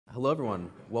Hello, everyone.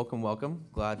 Welcome, welcome.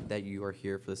 Glad that you are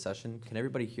here for the session. Can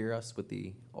everybody hear us with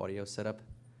the audio setup?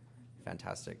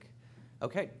 Fantastic.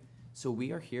 Okay, so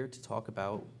we are here to talk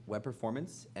about web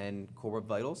performance and core web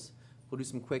vitals. We'll do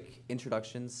some quick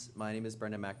introductions. My name is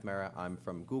Brendan McNamara. I'm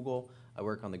from Google. I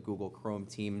work on the Google Chrome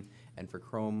team, and for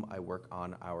Chrome, I work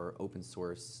on our open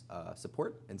source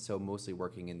support, and so mostly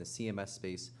working in the CMS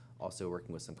space, also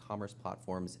working with some commerce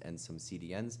platforms and some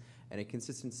CDNs. And a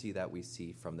consistency that we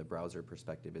see from the browser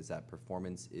perspective is that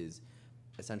performance is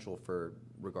essential for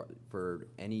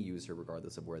any user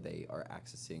regardless of where they are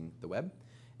accessing the web.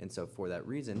 And so for that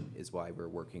reason is why we're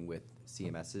working with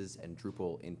CMSs and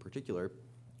Drupal in particular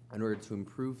in order to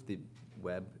improve the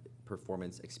web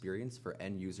performance experience for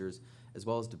end users as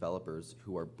well as developers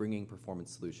who are bringing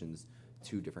performance solutions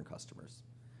to different customers.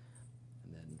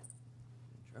 And then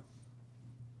intro.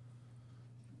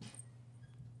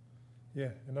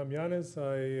 Yeah, and I'm Yanis.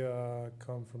 I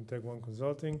come from Tag1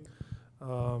 Consulting.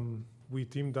 We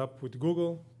teamed up with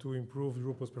Google to improve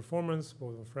Drupal's performance,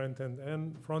 both on front end,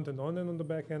 on and on the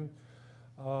back end.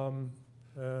 And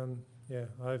yeah,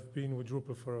 I've been with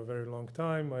Drupal for a very long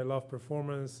time. I love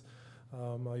performance.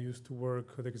 I used to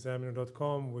work at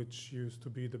Examiner.com, which used to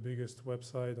be the biggest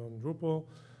website on Drupal.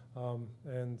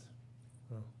 And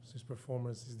since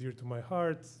performance is dear to my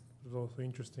heart, it was also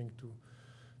interesting to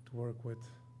work with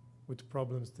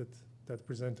problems that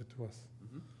presented to us.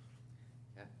 Mm-hmm.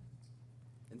 Yeah.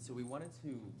 And so we wanted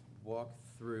to walk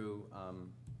through a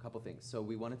couple things. So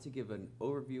we wanted to give an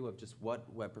overview of just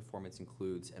what web performance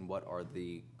includes and what are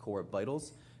the core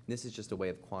vitals. And this is just a way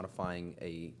of quantifying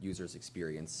a user's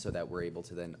experience so that we're able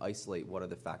to then isolate what are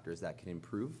the factors that can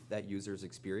improve that user's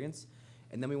experience.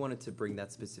 And then we wanted to bring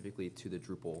that specifically to the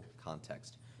Drupal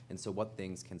context. And so what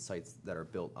things can sites that are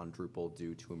built on Drupal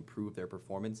do to improve their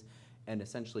performance? And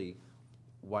essentially,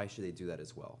 why should they do that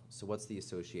as well? So what's the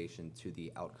association to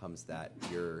the outcomes that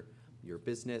your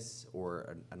business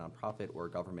or a nonprofit or a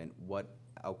government, what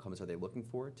outcomes are they looking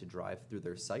for to drive through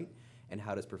their site? And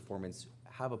how does performance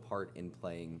have a part in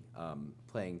playing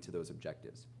to those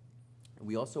objectives?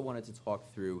 We also wanted to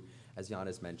talk through, as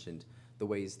Yanis mentioned, the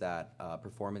ways that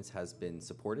performance has been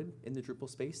supported in the Drupal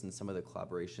space and some of the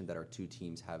collaboration that our two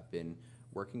teams have been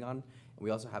working on. And we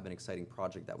also have an exciting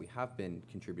project that we have been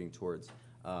contributing towards,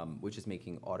 which is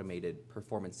making automated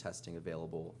performance testing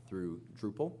available through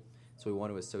Drupal. So we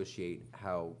want to associate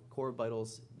how core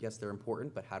vitals, yes, they're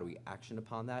important, but how do we action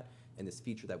upon that? And this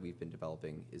feature that we've been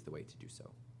developing is the way to do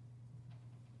so.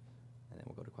 And then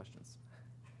we'll go to questions.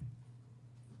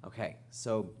 Okay,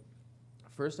 so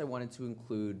first I wanted to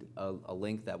include a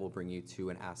link that will bring you to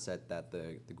an asset that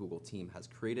the Google team has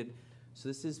created. So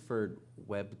this is for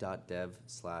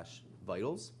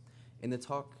web.dev/vitals. In the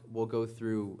talk, we'll go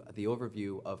through the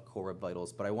overview of core web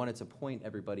vitals, but I wanted to point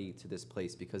everybody to this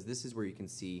place because this is where you can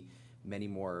see many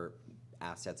more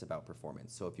assets about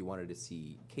performance. So if you wanted to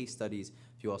see case studies,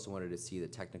 if you also wanted to see the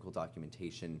technical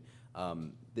documentation,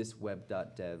 this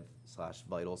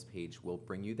web.dev/vitals page will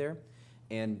bring you there.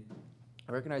 And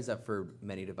I recognize that for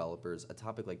many developers, a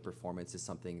topic like performance is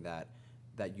something that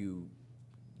you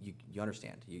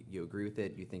understand. You agree with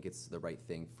it, you think it's the right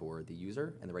thing for the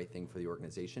user and the right thing for the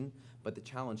organization, but the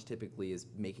challenge typically is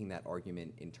making that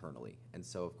argument internally. And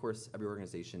so, of course, every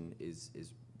organization is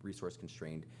resource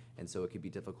constrained, and so it could be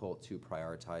difficult to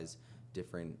prioritize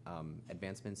different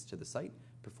advancements to the site,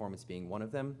 performance being one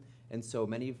of them. And so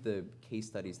many of the case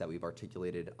studies that we've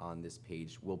articulated on this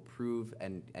page will prove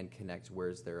and connect where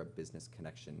is there a business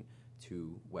connection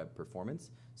to web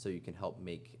performance, so you can help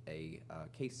make a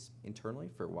case internally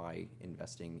for why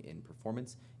investing in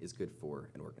performance is good for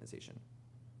an organization.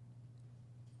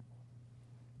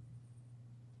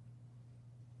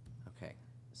 Okay,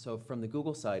 so from the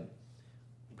Google side,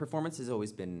 performance has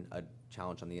always been a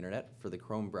challenge on the internet. For the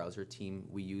Chrome browser team,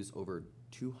 we use over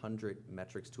 200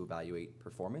 metrics to evaluate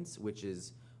performance, which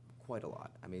is quite a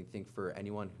lot. I mean, I think for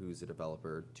anyone who's a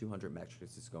developer, 200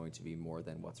 metrics is going to be more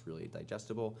than what's really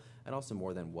digestible and also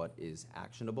more than what is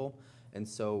actionable. And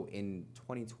so in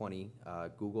 2020,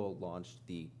 Google launched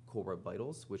the Core Web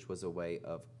Vitals, which was a way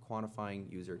of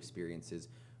quantifying user experiences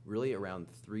really around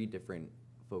 3 different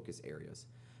focus areas.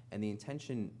 And the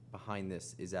intention behind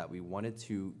this is that we wanted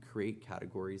to create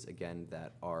categories, again,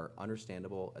 that are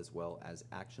understandable as well as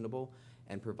actionable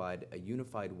and provide a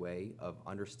unified way of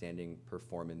understanding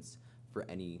performance for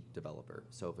any developer.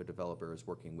 So if a developer is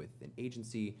working with an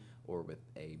agency or with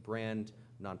a brand,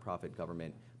 nonprofit,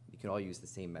 government, you can all use the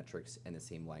same metrics and the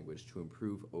same language to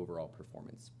improve overall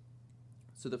performance.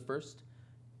 So the first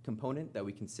component that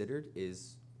we considered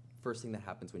is first thing that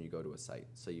happens when you go to a site.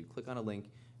 So you click on a link,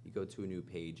 you go to a new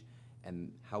page,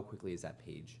 and how quickly is that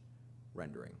page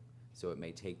rendering? so it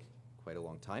may take quite a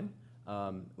long time.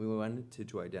 We wanted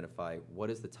to identify what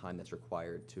is the time that's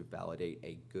required to validate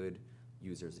a good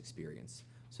user's experience.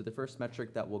 So the first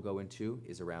metric that we'll go into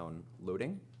is around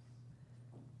loading.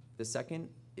 The second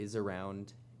is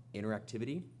around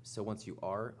interactivity. So once you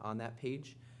are on that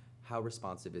page, how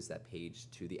responsive is that page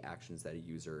to the actions that a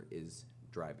user is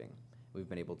driving? We've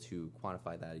been able to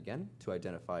quantify that again to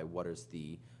identify what is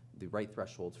the right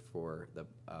threshold for the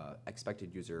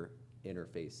expected user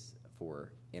interface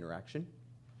for interaction.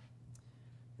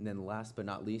 And then last but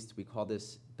not least, we call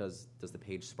this, does the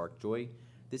page spark joy?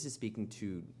 This is speaking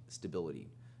to stability.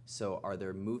 So are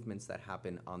there movements that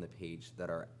happen on the page that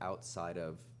are outside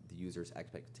of the user's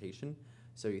expectation?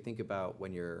 So you think about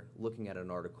when you're looking at an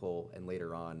article and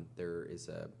later on there is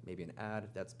maybe an ad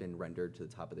that's been rendered to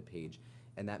the top of the page,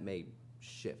 and that may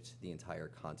shift the entire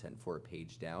content for a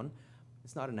page down.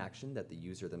 It's not an action that the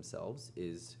user themselves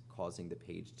is causing the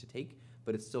page to take,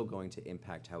 but it's still going to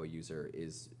impact how a user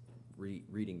is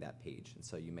reading that page. And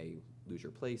so you may lose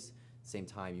your place. Same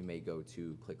time, you may go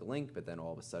to click a link, but then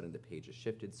all of a sudden the page is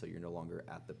shifted, so you're no longer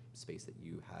at the space that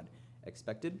you had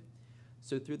expected.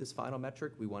 So through this final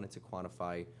metric, we wanted to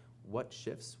quantify what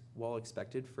shifts, while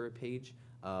expected for a page,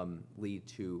 lead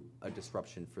to a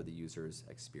disruption for the user's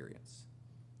experience.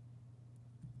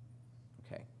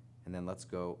 Okay, and then let's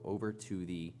go over to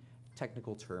the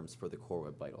technical terms for the Core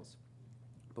Web Vitals.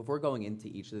 Before going into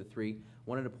each of the three, I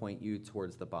wanted to point you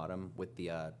towards the bottom with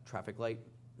the traffic light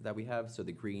that we have, so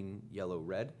the green, yellow,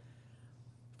 red.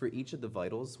 For each of the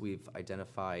vitals, we've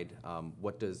identified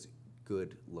what does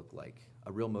good look like.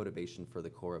 A real motivation for the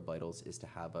Core Web Vitals is to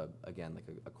have, again, like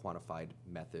a quantified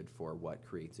method for what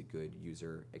creates a good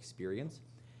user experience.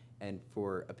 And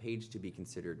for a page to be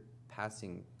considered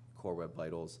passing Core Web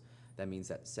Vitals, that means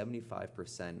that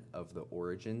 75% of the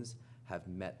origins have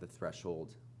met the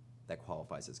threshold that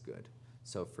qualifies as good.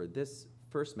 So for this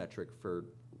first metric for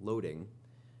loading,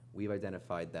 we've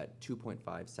identified that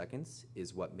 2.5 seconds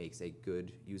is what makes a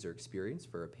good user experience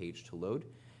for a page to load.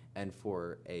 And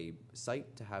for a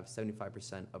site to have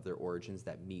 75% of their origins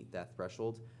that meet that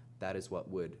threshold, that is what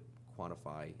would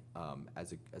quantify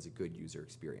as a good user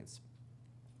experience.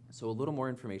 So a little more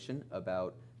information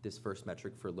about this first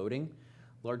metric for loading.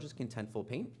 Largest contentful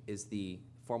paint is the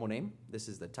formal name. This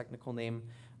is the technical name.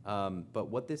 But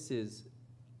what this is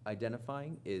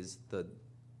identifying is the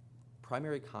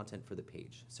primary content for the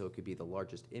page. So it could be the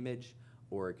largest image,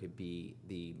 or it could be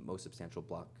the most substantial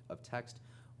block of text.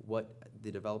 What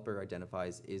the developer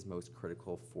identifies is most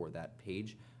critical for that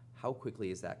page. How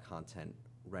quickly is that content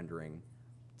rendering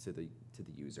to the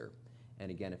user?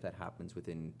 And again, if that happens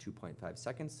within 2.5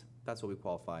 seconds, that's what we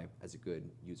qualify as a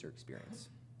good user experience.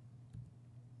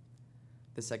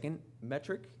 The second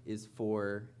metric is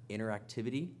for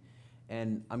interactivity.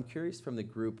 And I'm curious from the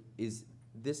group, is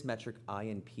this metric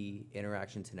INP,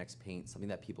 interaction to next paint, something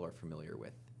that people are familiar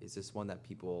with? Is this one that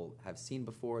people have seen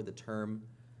before, the term?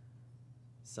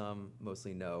 Some,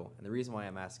 mostly no. And the reason why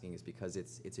I'm asking is because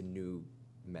it's a new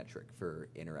metric for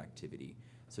interactivity.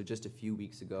 So just a few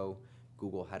weeks ago,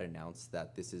 Google had announced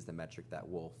that this is the metric that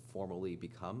will formally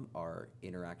become our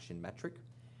interaction metric.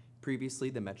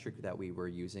 Previously, the metric that we were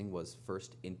using was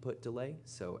first input delay,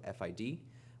 so FID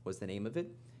was the name of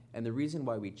it. And the reason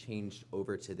why we changed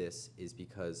over to this is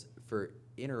because for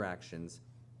interactions,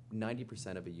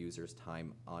 90% of a user's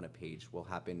time on a page will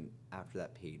happen after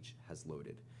that page has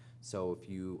loaded. So if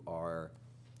you are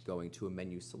going to a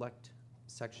menu select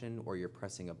section or you're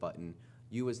pressing a button,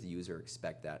 you as the user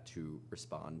expect that to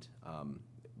respond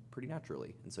pretty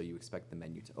naturally. And so you expect the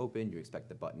menu to open, you expect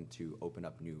the button to open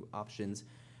up new options.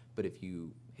 But if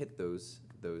you hit those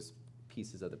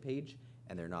pieces of the page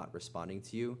and they're not responding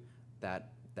to you,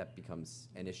 that becomes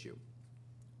an issue.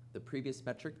 The previous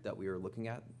metric that we were looking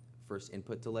at, first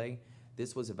input delay,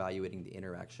 this was evaluating the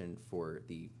interaction for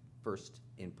the first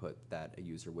input that a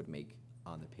user would make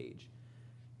on the page.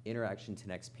 Interaction to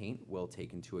next paint will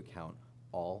take into account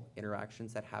all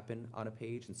interactions that happen on a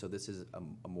page, and so this is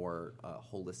a more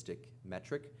holistic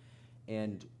metric.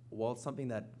 And while it's something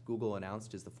that Google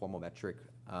announced is the formal metric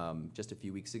just a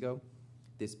few weeks ago,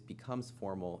 this becomes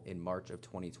formal in March of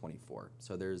 2024.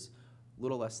 So there's a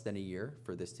little less than a year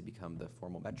for this to become the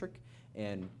formal metric.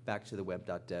 And back to the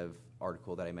web.dev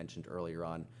article that I mentioned earlier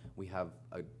on, we have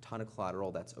a ton of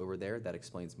collateral that's over there that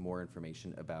explains more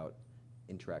information about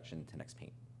interaction to next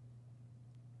paint.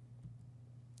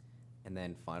 And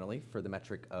then finally, for the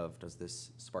metric of does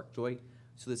this spark joy?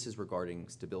 So this is regarding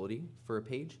stability for a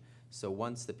page. So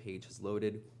once the page is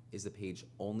loaded, is the page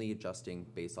only adjusting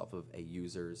based off of a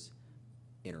user's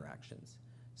interactions?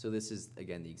 So this is,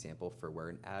 again, the example for where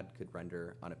an ad could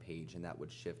render on a page, and that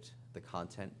would shift the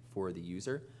content for the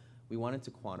user. we wanted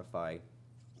to quantify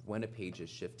when a page is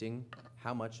shifting,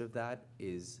 how much of that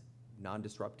is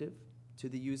non-disruptive to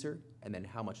the user, and then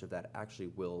how much of that actually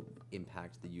will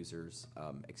impact the user's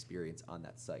experience on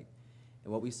that site.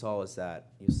 And what we saw is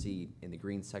that you'll see in the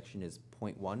green section is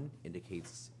 0.1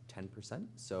 indicates 10%.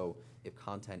 So if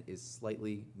content is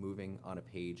slightly moving on a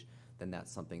page, then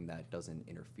that's something that doesn't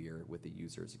interfere with the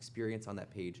user's experience on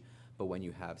that page. But when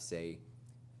you have, say,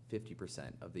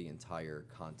 50% of the entire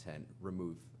content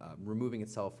removing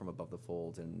itself from above the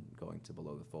fold and going to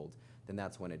below the fold, then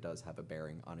that's when it does have a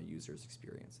bearing on a user's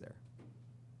experience there.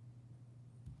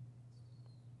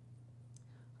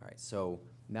 All right, so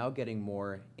now getting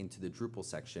more into the Drupal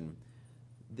section,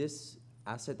 this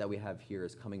asset that we have here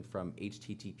is coming from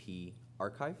HTTP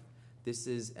Archive. This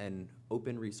is an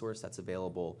open resource that's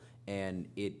available, and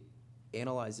it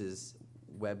analyzes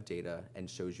web data and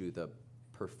shows you the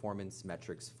performance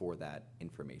metrics for that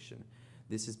information.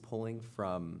 This is pulling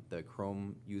from the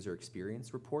Chrome User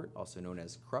Experience Report, also known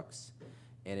as CRUX,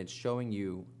 and it's showing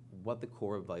you what the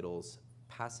core vitals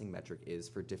passing metric is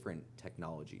for different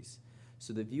technologies.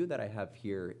 So the view that I have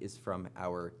here is from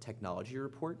our technology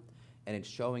report, and it's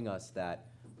showing us that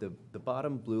the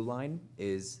bottom blue line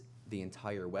is the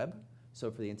entire web. So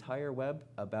for the entire web,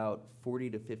 about 40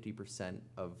 to 50%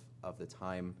 of the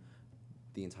time,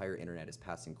 the entire internet is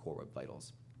passing core web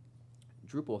vitals.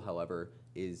 Drupal, however,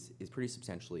 is pretty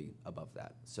substantially above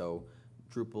that. So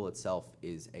Drupal itself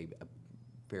is a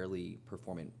fairly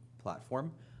performant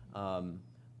platform,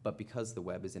 but because the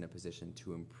web is in a position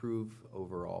to improve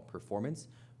overall performance,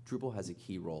 Drupal has a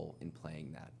key role in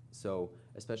playing that. So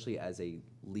especially as a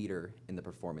leader in the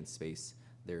performance space,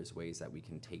 there's ways that we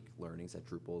can take learnings that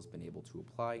Drupal has been able to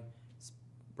apply,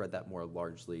 spread that more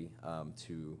largely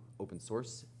to open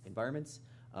source environments,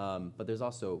 but there's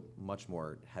also much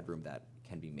more headroom that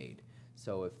can be made.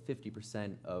 So if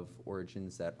 50% of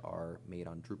origins that are made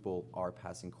on Drupal are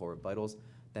passing core web vitals,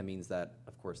 that means that,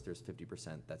 of course, there's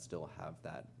 50% that still have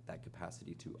that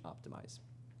capacity to optimize.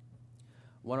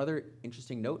 One other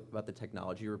interesting note about the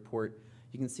technology report,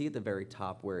 you can see at the very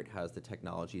top where it has the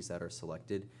technologies that are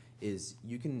selected, is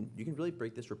you can really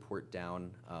break this report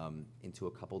down into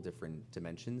a couple different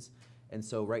dimensions. And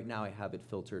so right now I have it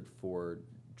filtered for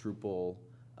Drupal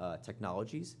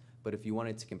technologies, but if you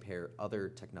wanted to compare other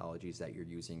technologies that you're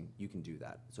using, you can do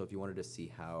that. So if you wanted to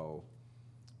see how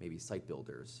maybe site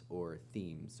builders or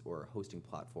themes or hosting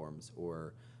platforms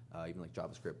or even like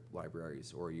JavaScript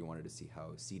libraries, or you wanted to see how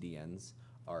CDNs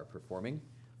are performing,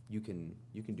 you can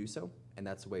do so, and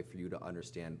that's a way for you to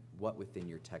understand what within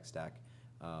your tech stack,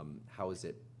 how is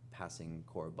it passing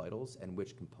core vitals, and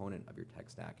which component of your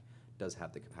tech stack does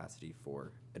have the capacity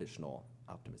for additional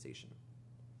optimization.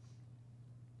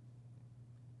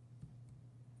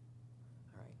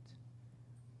 All right,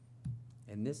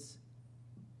 and this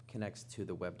connects to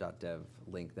the web.dev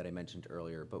link that I mentioned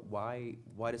earlier, but why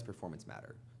does performance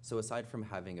matter? So aside from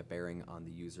having a bearing on the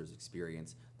user's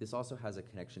experience, this also has a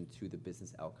connection to the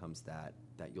business outcomes that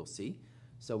you'll see.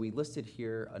 So we listed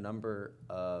here a number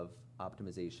of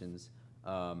optimizations,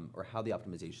 or how the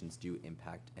optimizations do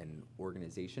impact an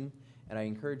organization. And I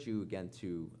encourage you again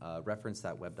to reference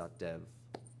that web.dev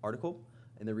article.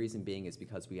 And the reason being is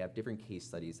because we have different case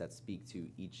studies that speak to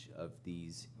each of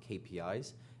these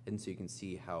KPIs. And so you can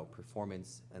see how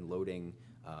performance and loading,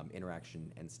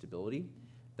 interaction and stability,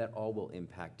 that all will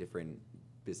impact different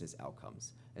business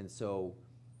outcomes. And so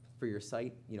for your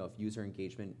site, if user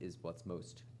engagement is what's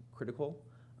most critical,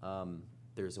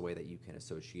 there's a way that you can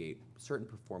associate certain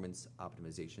performance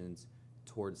optimizations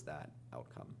towards that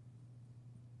outcome.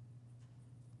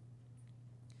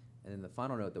 And then the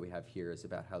final note that we have here is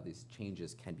about how these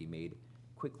changes can be made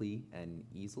quickly and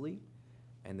easily.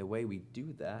 And the way we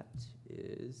do that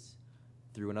is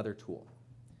through another tool.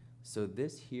 So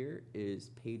this here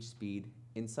is PageSpeed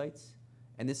Insights.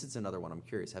 And this is another one I'm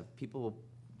curious. Have people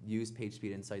used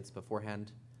PageSpeed Insights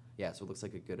beforehand? Yeah, so it looks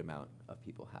like a good amount of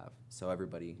people have. So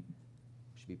everybody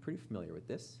should be pretty familiar with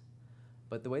this.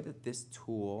 But the way that this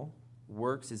tool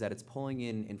works is that it's pulling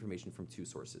in information from two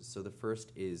sources. So the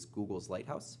first is Google's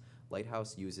Lighthouse.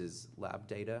 Lighthouse uses lab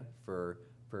data for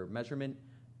measurement.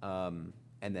 And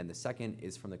then the second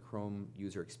is from the Chrome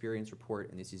User Experience Report,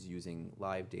 and this is using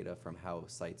live data from how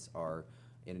sites are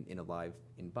in a live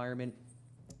environment.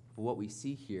 But what we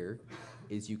see here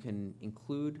is you can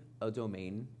include a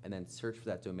domain and then search for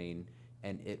that domain,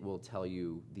 and it will tell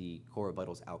you the core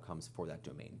vitals outcomes for that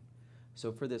domain.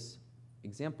 So for this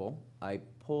example, I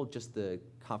pulled just the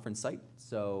conference site,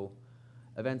 so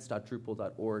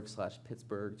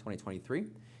events.drupal.org/Pittsburgh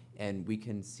 2023, and we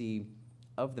can see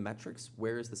of the metrics,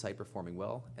 where is the site performing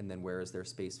well, and then where is there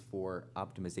space for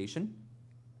optimization.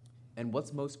 And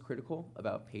what's most critical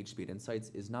about PageSpeed Insights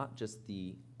is not just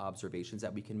the observations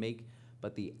that we can make,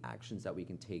 but the actions that we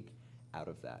can take out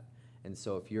of that. And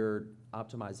so if you're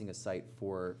optimizing a site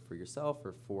for yourself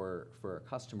or for a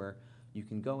customer, you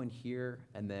can go in here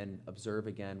and then observe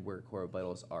again where core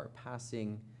vitals are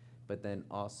passing, but then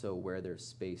also where there's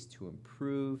space to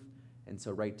improve. And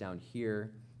so right down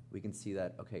here, we can see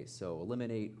that, okay, so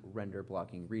eliminate render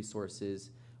blocking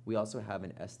resources. We also have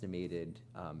an estimated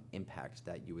impact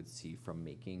that you would see from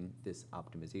making this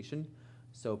optimization.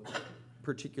 So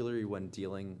particularly when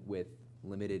dealing with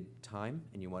limited time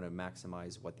and you want to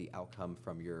maximize what the outcome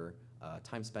from your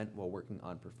time spent while working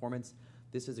on performance,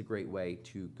 this is a great way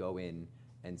to go in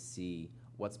and see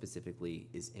what specifically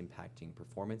is impacting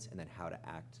performance and then how to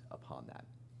act upon that.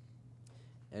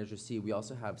 And as you see, we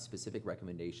also have specific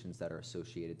recommendations that are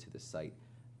associated to the site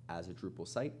as a Drupal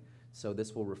site. So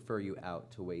this will refer you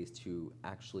out to ways to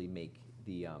actually make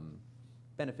the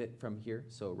benefit from here,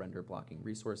 so render blocking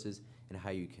resources, and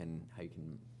how you can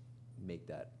make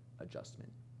that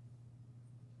adjustment.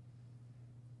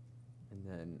 And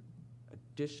then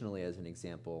additionally, as an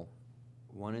example,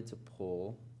 wanted to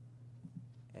pull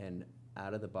an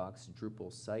out-of-the-box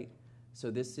Drupal site.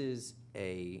 So this is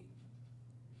a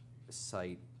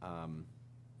site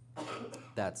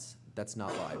that's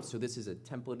not live. So this is a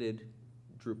templated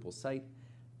Drupal site,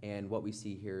 and what we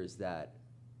see here is that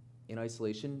in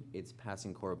isolation, it's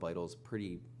passing core vitals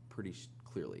pretty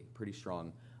clearly, pretty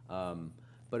strong.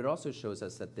 But it also shows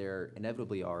us that there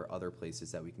inevitably are other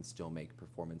places that we can still make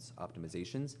performance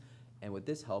optimizations. And what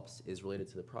this helps is related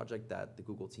to the project that the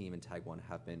Google team and Tag1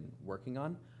 have been working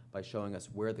on by showing us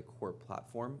where the core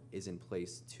platform is in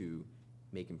place to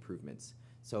make improvements.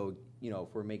 So,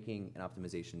 if we're making an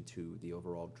optimization to the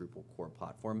overall Drupal core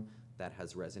platform, that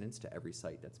has resonance to every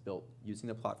site that's built using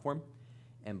the platform.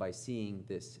 And by seeing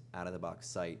this out-of-the-box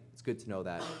site, it's good to know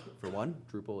that, for one,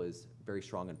 Drupal is very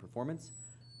strong in performance,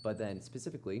 but then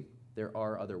specifically, there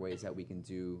are other ways that we can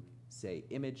do, say,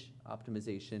 image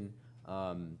optimization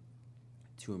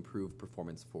to improve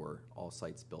performance for all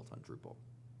sites built on Drupal.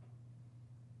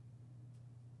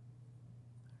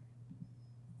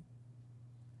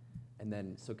 And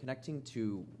then, so connecting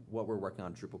to what we're working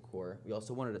on Drupal core, we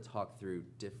also wanted to talk through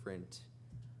different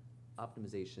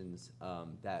optimizations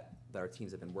that our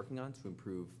teams have been working on to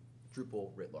improve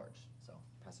Drupal writ large. So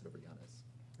pass it over to Yannis.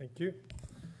 Thank you.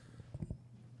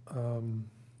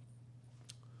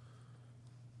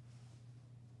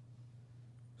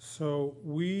 So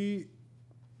we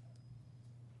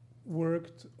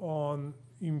worked on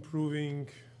improving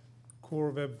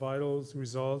core Web Vitals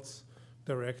results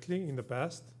directly in the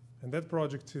past. And that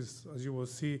project is, as you will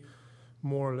see,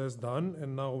 more or less done.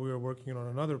 And now we are working on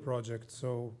another project.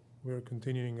 So we're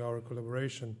continuing our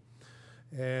collaboration.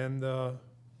 And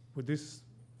with this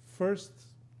first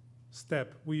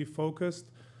step, we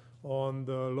focused on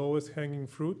the lowest hanging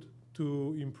fruit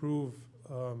to improve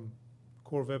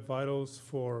core Web Vitals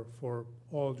for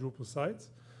all Drupal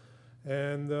sites.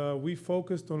 And we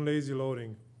focused on lazy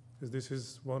loading, because this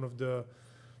is one of the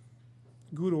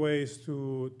good ways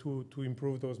to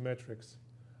improve those metrics.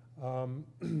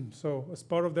 So as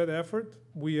part of that effort,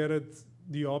 we added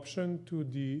the option to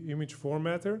the image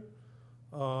formatter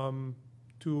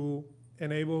to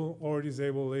enable or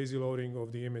disable lazy loading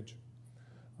of the image.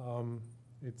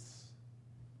 It's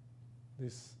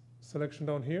this selection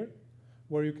down here,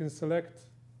 where you can select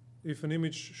if an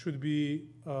image should be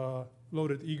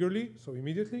loaded eagerly, so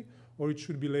immediately, or it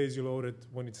should be lazy loaded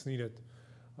when it's needed.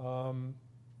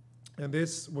 And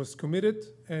this was committed,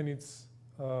 and it's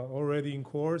already in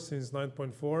core since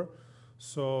 9.4.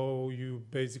 So you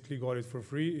basically got it for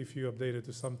free if you update it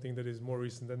to something that is more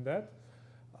recent than that.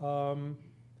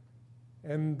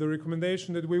 And the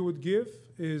recommendation that we would give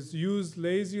is use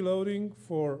lazy loading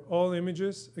for all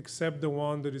images except the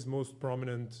one that is most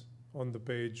prominent on the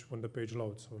page when the page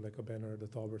loads, so like a banner at the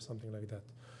top or something like that.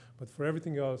 But for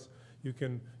everything else, you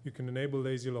can enable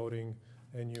lazy loading,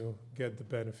 and you get the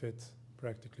benefit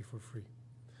practically for free.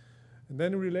 And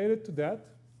then related to that,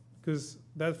 because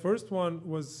that first one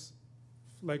was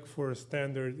like for a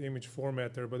standard image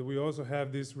formatter, but we also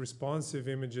have these responsive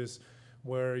images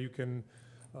where you can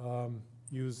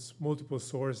use multiple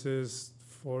sources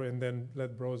and then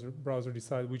let browser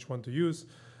decide which one to use.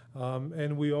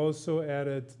 And we also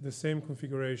added the same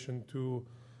configuration to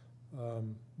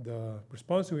the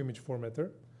responsive image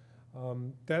formatter.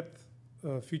 That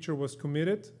feature was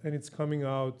committed, and it's coming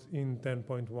out in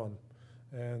 10.1.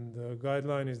 And the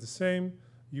guideline is the same: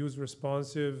 use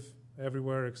responsive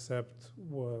everywhere except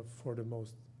for the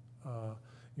most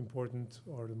important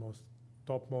or the most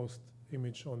topmost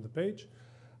image on the page.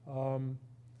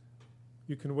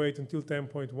 you can wait until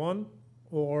 10.1,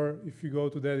 or if you go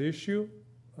to that issue,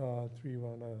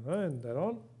 3.1 and that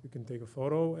on, you can take a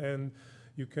photo and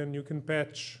you can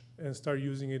patch and start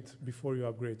using it before you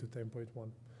upgrade to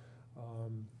 10.1.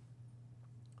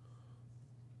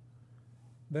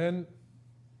 Then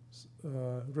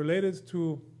related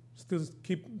to still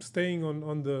keep staying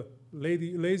on the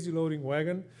lazy loading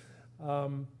wagon,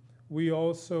 we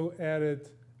also added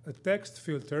a text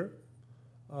filter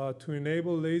to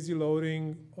enable lazy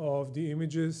loading of the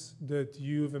images that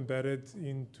you've embedded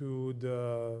into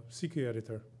the CK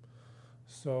editor.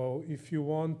 So if you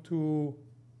want to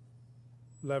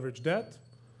leverage that,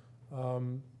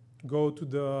 go to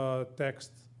the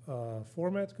text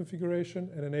format configuration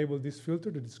and enable this filter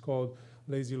that is called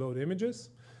lazy load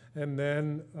images. And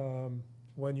then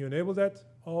when you enable that,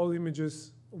 all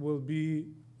images will be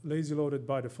lazy loaded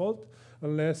by default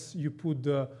unless you put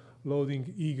the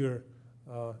loading eager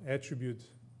attribute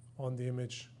on the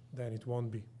image, then it won't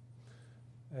be.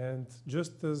 And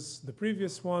just as the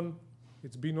previous one,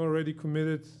 it's been already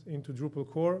committed into Drupal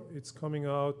core. It's coming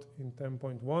out in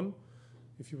 10.1.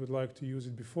 If you would like to use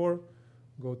it before,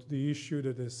 go to the issue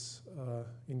that is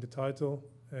in the title,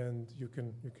 and you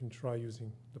can try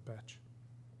using the patch.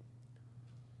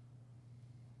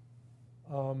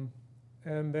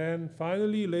 And then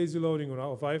finally, lazy loading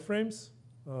of iframes.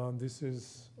 This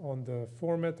is on the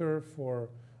formatter for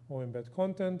embed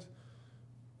content.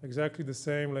 Exactly the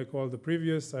same like all the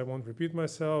previous. I won't repeat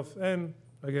myself. And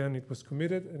again, it was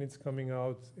committed, and it's coming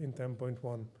out in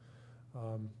 10.1.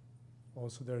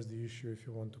 Also, there's the issue if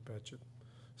you want to patch it.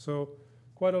 So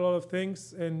quite a lot of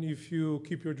things. And if you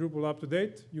keep your Drupal up to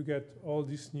date, you get all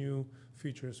these new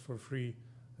features for free.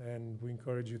 And we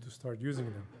encourage you to start using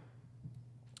them.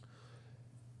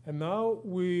 And now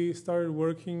we started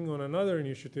working on another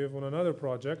initiative, on another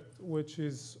project, which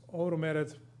is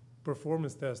automated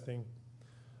performance testing.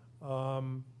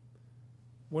 When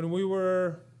we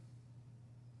were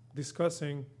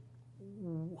discussing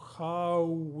how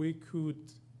we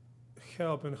could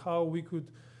help and how we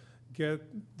could get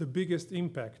the biggest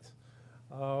impact,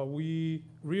 we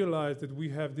realized that we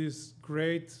have this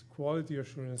great quality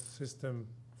assurance system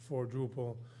for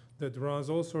Drupal that runs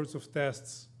all sorts of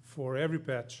tests for every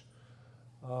patch.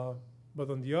 But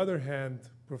on the other hand,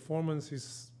 performance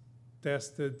is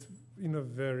tested in a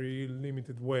very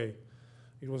limited way.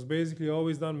 It was basically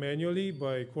always done manually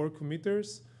by core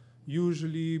committers,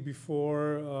 usually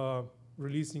before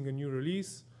releasing a new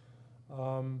release.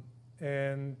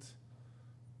 And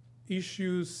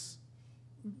issues,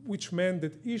 which meant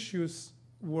that issues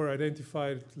were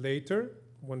identified later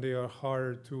when they are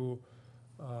harder to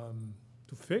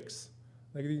fix.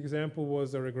 Like the example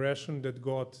was a regression that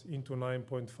got into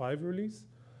 9.5 release.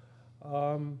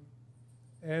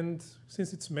 And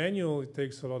since it's manual, it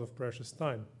takes a lot of precious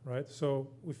time, right? So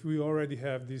if we already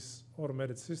have this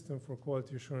automated system for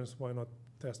quality assurance, why not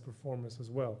test performance as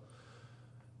well?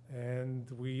 And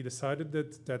we decided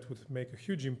that that would make a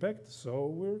huge impact, so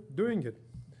we're doing it.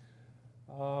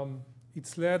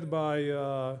 It's led by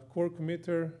core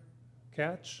committer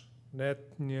Catch,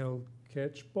 Nathaniel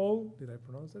Catchpole. Did I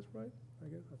pronounce that right?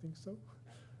 I think so.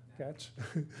 Catch.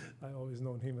 I always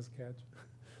known him as Catch.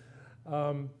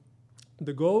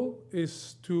 The goal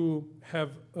is to have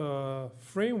a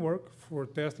framework for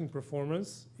testing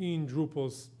performance in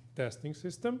Drupal's testing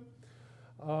system,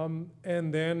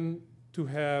 and then to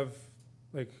have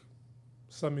like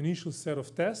some initial set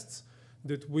of tests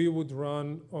that we would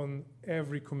run on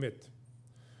every commit,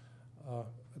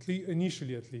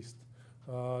 initially at least.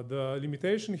 The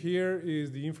limitation here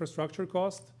is the infrastructure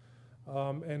cost,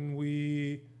 and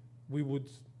we would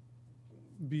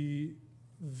be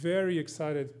very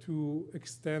excited to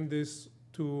extend this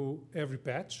to every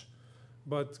patch.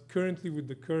 But currently, with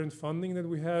the current funding that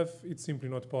we have, it's simply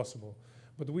not possible.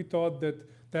 But we thought that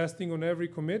testing on every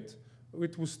commit,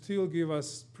 it will still give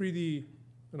us pretty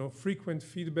frequent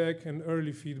feedback and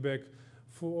early feedback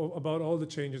about all the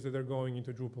changes that are going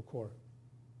into Drupal core.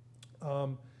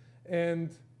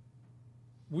 And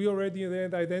we already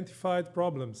identified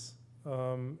problems.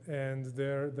 And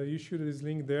the issue that is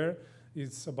linked there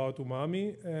is about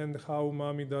Umami and how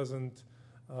Umami doesn't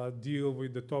deal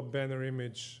with the top banner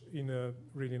image in a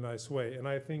really nice way. And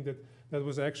I think that that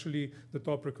was actually the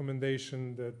top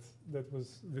recommendation that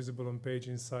was visible on Page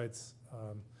Insights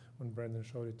when Brandon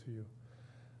showed it to you.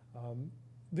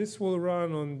 This will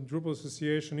run on Drupal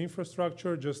Association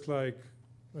infrastructure, just like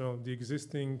the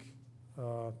existing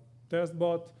test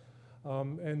bot,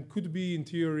 and could be in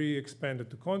theory expanded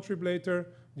to contrib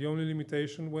later. The only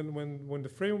limitation when the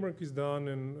framework is done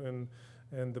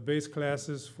and the base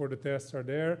classes for the tests are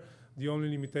there, the only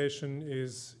limitation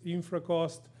is infra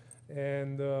cost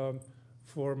and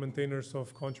for maintainers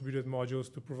of contributed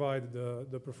modules to provide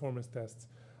the performance tests.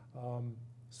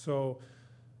 So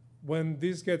when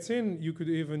this gets in, you could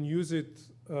even use it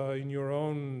in your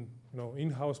own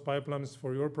in-house pipelines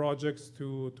for your projects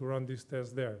to run these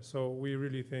tests there. So we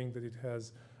really think that it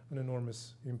has an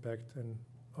enormous impact and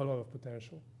a lot of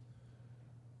potential.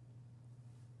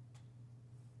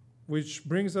 Which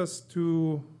brings us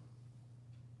to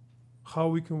how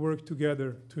we can work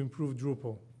together to improve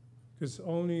Drupal. Because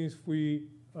only if we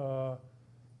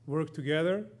work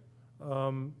together,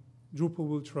 Drupal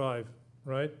will thrive,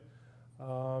 right?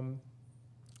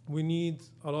 We need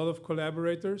a lot of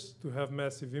collaborators to have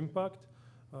massive impact.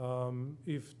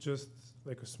 If just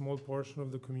like a small portion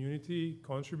of the community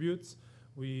contributes,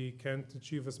 we can't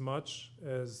achieve as much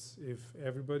as if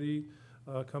everybody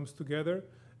comes together.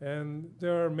 And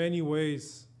there are many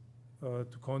ways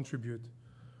to contribute.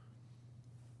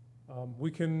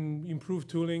 We can improve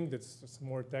tooling. That's a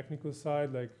more technical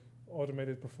side, like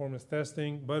automated performance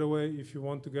testing. By the way, if you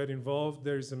want to get involved,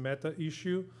 there is a meta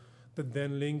issue that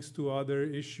then links to other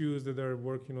issues that are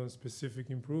working on specific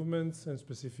improvements and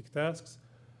specific tasks.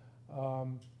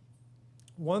 One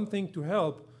way to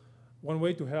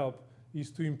help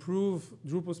is to improve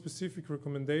Drupal-specific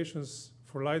recommendations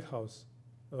for Lighthouse,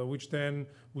 which then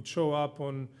would show up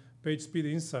on page speed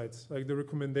insights. Like the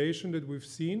recommendation that we've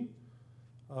seen,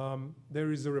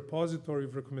 there is a repository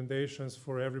of recommendations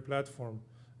for every platform,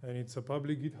 and it's a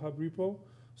public GitHub repo.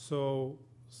 So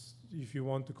if you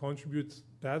want to contribute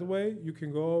that way, you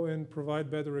can go and provide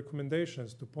better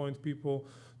recommendations to point people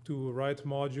to write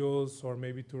modules or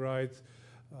maybe to write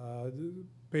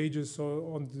pages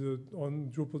on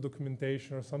Drupal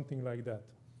documentation or something like that.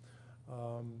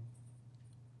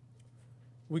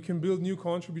 We can build new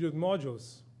contributed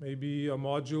modules. Maybe a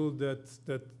module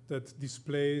that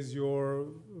displays your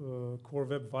core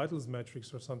Web Vitals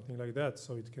metrics or something like that,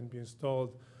 so it can be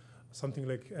installed, something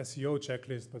like SEO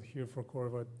checklist, but here for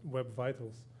core Web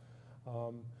Vitals.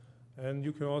 And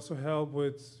you can also help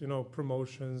with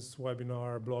promotions,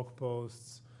 webinar, blog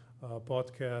posts,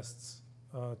 podcasts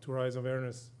to raise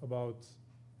awareness about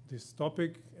this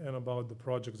topic and about the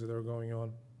projects that are going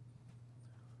on.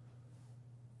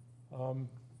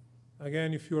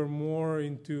 Again, if you're more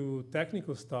into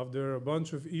technical stuff, there are a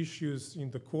bunch of issues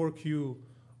in the core queue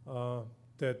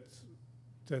that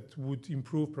would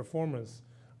improve performance,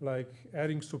 like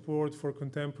adding support for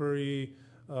contemporary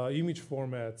image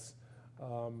formats,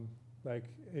 like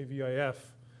AVIF.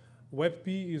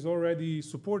 WebP is already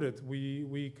supported.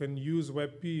 We can use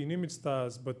WebP in image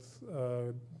styles, but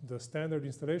the standard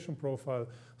installation profile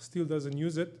still doesn't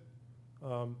use it.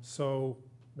 So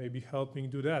maybe helping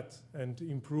do that and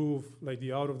improve like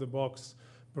the out-of-the-box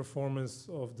performance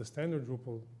of the standard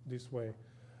Drupal this way.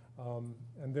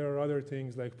 And there are other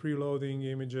things like preloading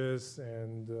images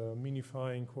and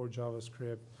minifying core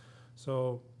JavaScript.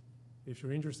 So if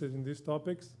you're interested in these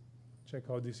topics, check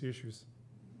out these issues.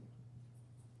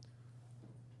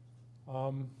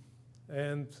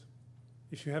 And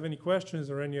if you have any questions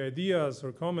or any ideas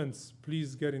or comments,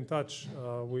 please get in touch.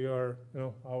 We are,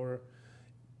 our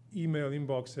email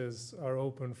inboxes are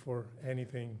open for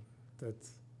anything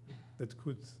that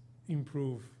could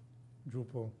improve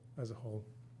Drupal as a whole.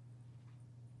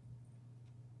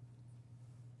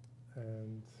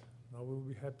 And now we'll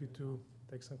be happy to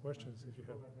take some questions if you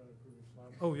have.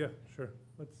 Oh yeah, sure.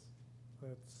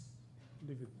 Let's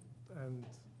leave it, and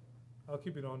I'll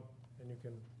keep it on, and you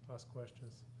can ask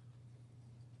questions.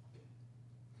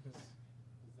 Yes.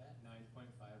 Is that 9.5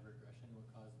 regression what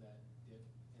caused that dip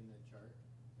in the chart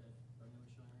that Bernie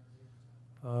was showing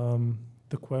earlier?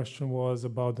 The question was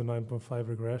about the 9.5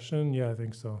 regression. Yeah, I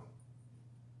think so.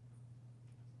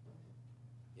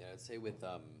 Yeah, I'd say with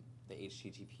the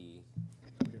HTTP,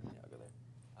 yeah, I'll go there.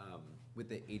 With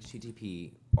the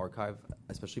HTTP archive,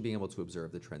 especially being able to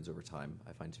observe the trends over time,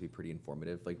 I find to be pretty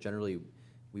informative. Like generally,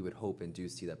 we would hope and do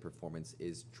see that performance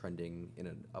is trending in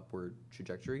an upward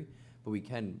trajectory, but we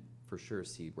can for sure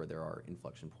see where there are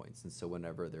inflection points. And so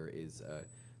whenever there is a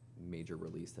major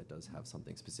release that does have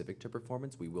something specific to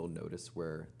performance, we will notice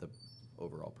where the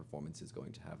overall performance is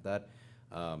going to have that.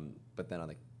 But then on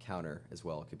the counter as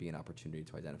well, it could be an opportunity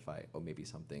to identify, oh, maybe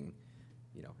something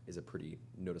is a pretty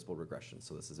noticeable regression.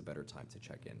 So this is a better time to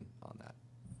check in on that.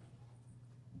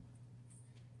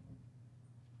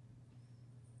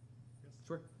 Yes.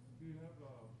 Sure. Do you have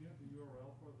the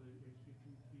URL for the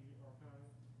HTTP archive?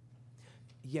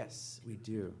 Yes, we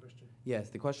do. Yes,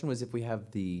 the question was if we have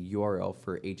the URL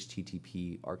for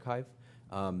HTTP archive.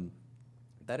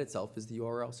 That itself is the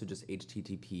URL, so just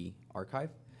HTTP archive.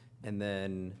 And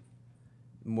then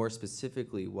More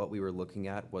specifically, what we were looking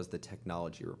at was the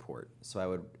technology report. So I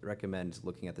would recommend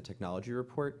looking at the technology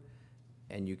report,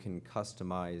 and you can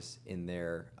customize in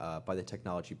there by the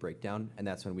technology breakdown, and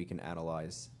that's when we can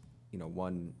analyze,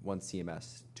 one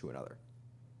CMS to another.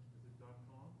 Is it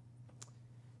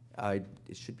 .com?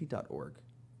 It should be .org.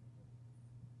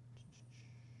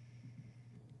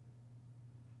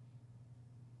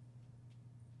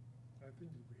 I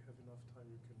think if we have enough time,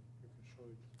 you can show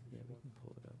it. If Yeah, you we want. can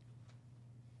pull it up.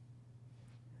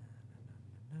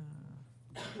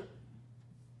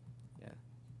 Yeah.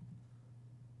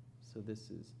 So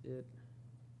this is it.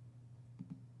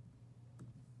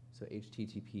 So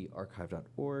http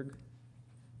archive.org.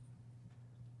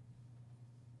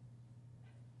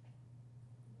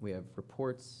 We have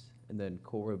reports, and then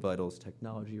Core Vitals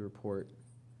technology report.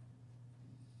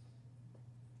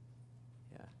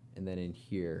 Yeah, and then in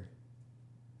here,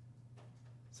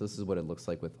 so this is what it looks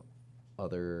like with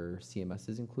other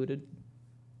CMSs included.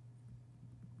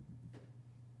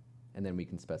 And then we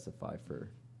can specify for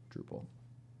Drupal.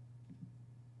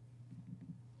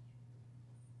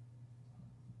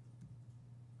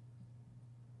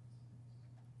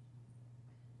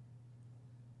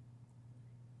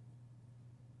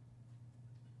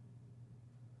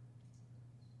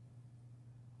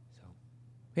 So,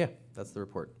 yeah, that's the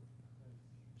report.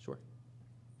 Sure.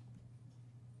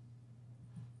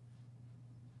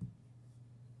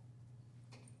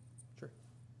 Sure.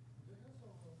 Do you have some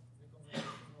recommendation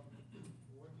on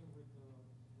working with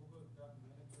Google Tag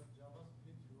Manager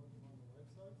JavaScript loading on the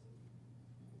websites?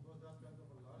 Because that's kind of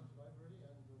a large library,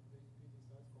 and the PHP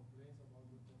decides complaints about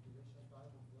the compilation time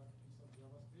of that piece of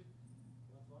JavaScript.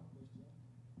 That's one question.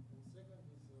 And second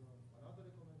is another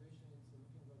recommendation is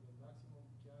looking at the maximum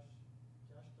cache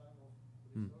time of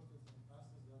resources and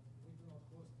assets that we do not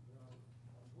host. They are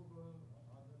on Google, on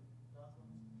other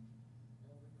platforms,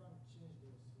 and we can't change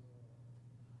those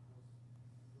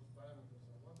parameters.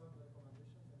 So what are the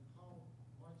recommendations, and how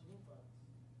much impact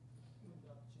could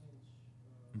that change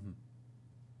Mhm.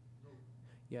 do?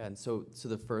 Yeah, and so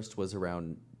the first was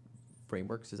around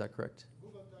frameworks, is that correct?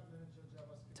 Google Tag Manager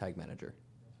JavaScript. Tag Manager.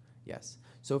 Yes.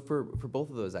 So for both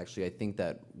of those, actually, I think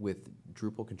that with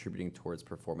Drupal contributing towards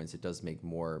performance, it does make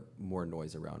more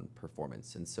noise around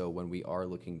performance. And so when we are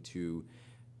looking to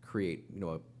create,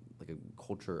 like a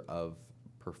culture of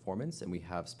performance, and we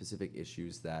have specific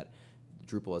issues that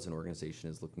Drupal as an organization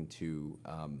is looking to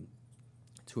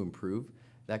improve,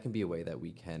 that can be a way that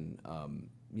we can,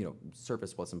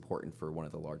 surface what's important for one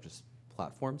of the largest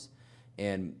platforms.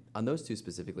 And on those two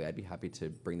specifically, I'd be happy to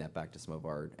bring that back to some of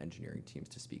our engineering teams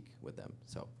to speak with them.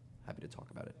 So happy to talk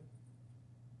about it.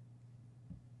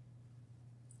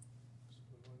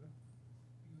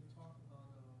 You would talk about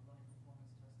running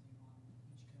performance testing on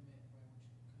each commit, right,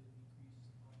 which could decrease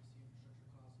obviously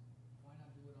infrastructure costs. Why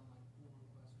not do it on like pull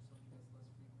requests or something that's less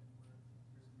frequent, where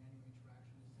there's manual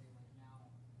interaction to say like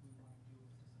now we want to do it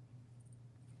to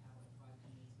something. You can have like 5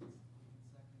 commits in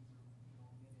seconds or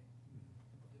a minute.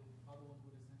 Other ones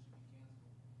would essentially be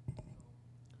canceled.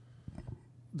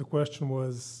 The question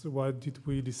was, why did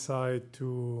we decide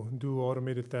to do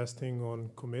automated testing on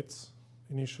commits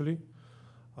initially?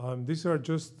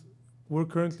 We're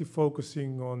currently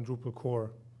focusing on Drupal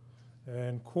core,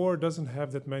 and core doesn't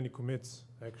have that many commits,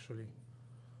 actually.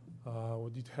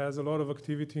 It has a lot of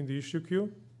activity in the issue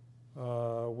queue,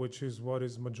 which is what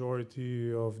is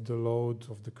majority of the load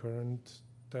of the current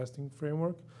testing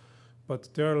framework.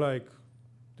 But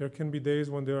there can be days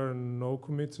when there are no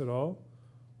commits at all,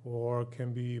 or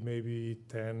can be maybe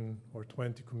 10 or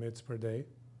 20 commits per day.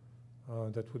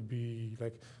 That would be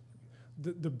like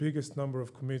the biggest number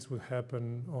of commits would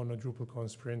happen on a DrupalCon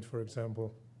sprint, for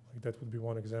example. Like that would be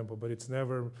one example, but it's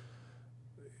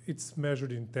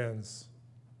measured in tens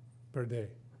per day.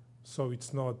 So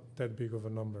it's not that big of a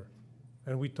number.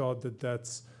 And we thought that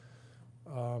that's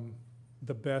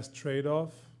the best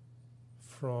trade-off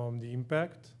from the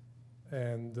impact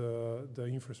and the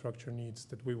infrastructure needs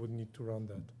that we would need to run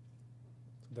that.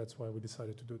 So that's why we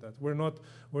decided to do that.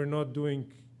 We're not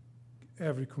doing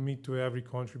every commit to every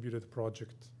contributed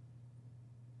project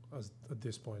at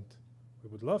this point. We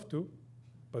would love to,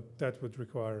 but that would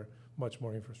require much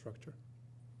more infrastructure.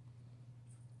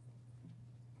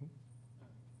 You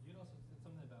had also said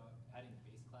something about adding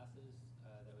base classes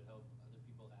that would help other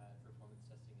people add performance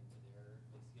testing into their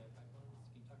CI pipelines.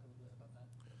 Can you talk a little bit about that?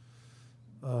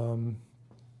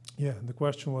 Yeah, the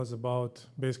question was about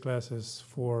base classes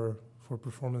for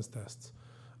performance tests.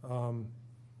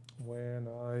 When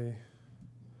I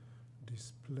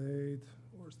displayed,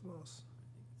 where's the mouse?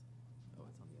 Oh,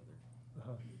 it's on the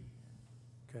other.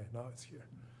 Okay, now it's here.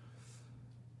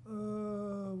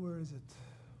 Where is it?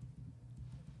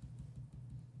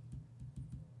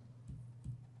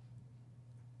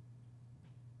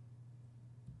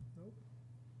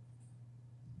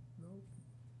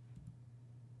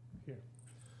 here.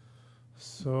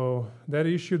 So that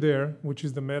issue there, which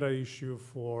is the meta issue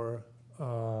for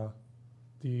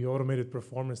the automated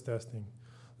performance testing,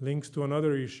 links to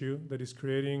another issue that is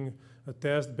creating a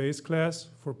test base class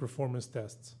for performance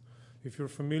tests. If you're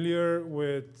familiar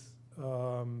with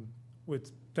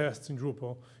tests in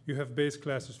Drupal, you have base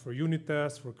classes for unit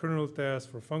tests, for kernel tests,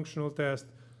 for functional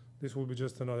tests. This will be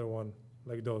just another one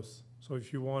like those. So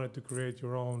if you wanted to create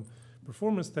your own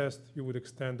performance test, you would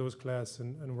extend those classes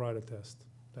and write a test.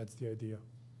 That's the idea.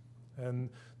 And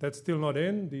that's still not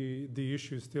in. The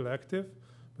issue is still active.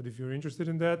 But if you're interested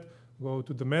in that, go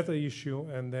to the meta issue,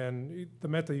 and then the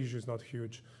meta issue is not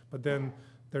huge. But then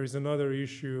there is another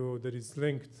issue that is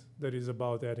linked that is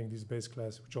about adding this base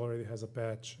class, which already has a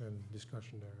patch and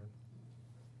discussion there.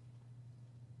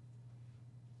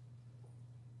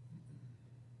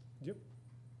 Yep.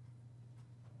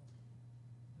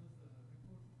 Does the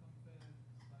report compare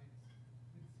sites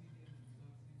with CDN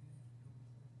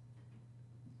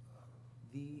and without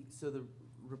CDN? So the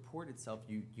report itself,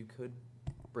 you could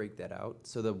break that out.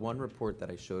 So the one report that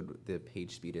I showed, the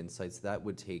page speed insights, that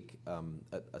would take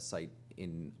a site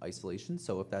in isolation.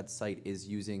 So if that site is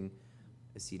using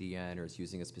a CDN or is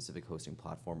using a specific hosting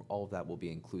platform, all of that will be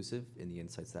inclusive in the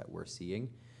insights that we're seeing.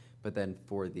 But then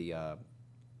for the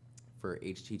for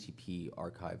HTTP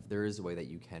archive, there is a way that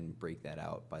you can break that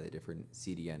out by the different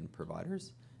CDN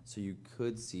providers. So you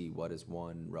could see what is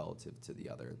one relative to the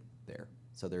other there.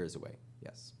 So there is a way,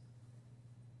 yes.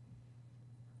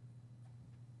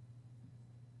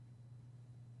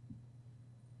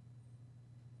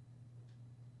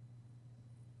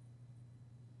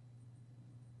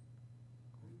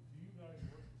 Do you guys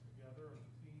work together as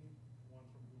a team? One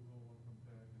from Google, one from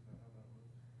Tag? Is that how that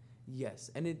works?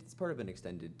 Yes, and it's part of an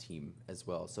extended team as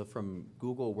well. So from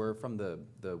Google, we're from the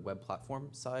web platform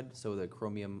side, so the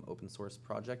Chromium open source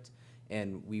project,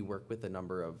 and we work with a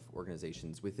number of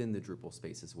organizations within the Drupal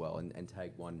space as well, and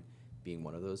Tag1 being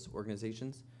one of those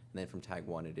organizations. And then from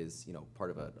Tag1, it is part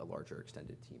of a larger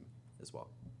extended team as well.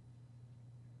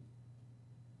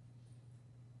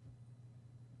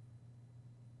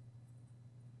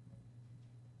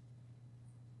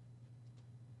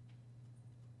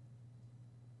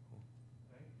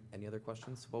 Any other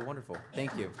questions? Well, wonderful.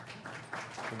 Thank you.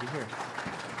 Good to be here.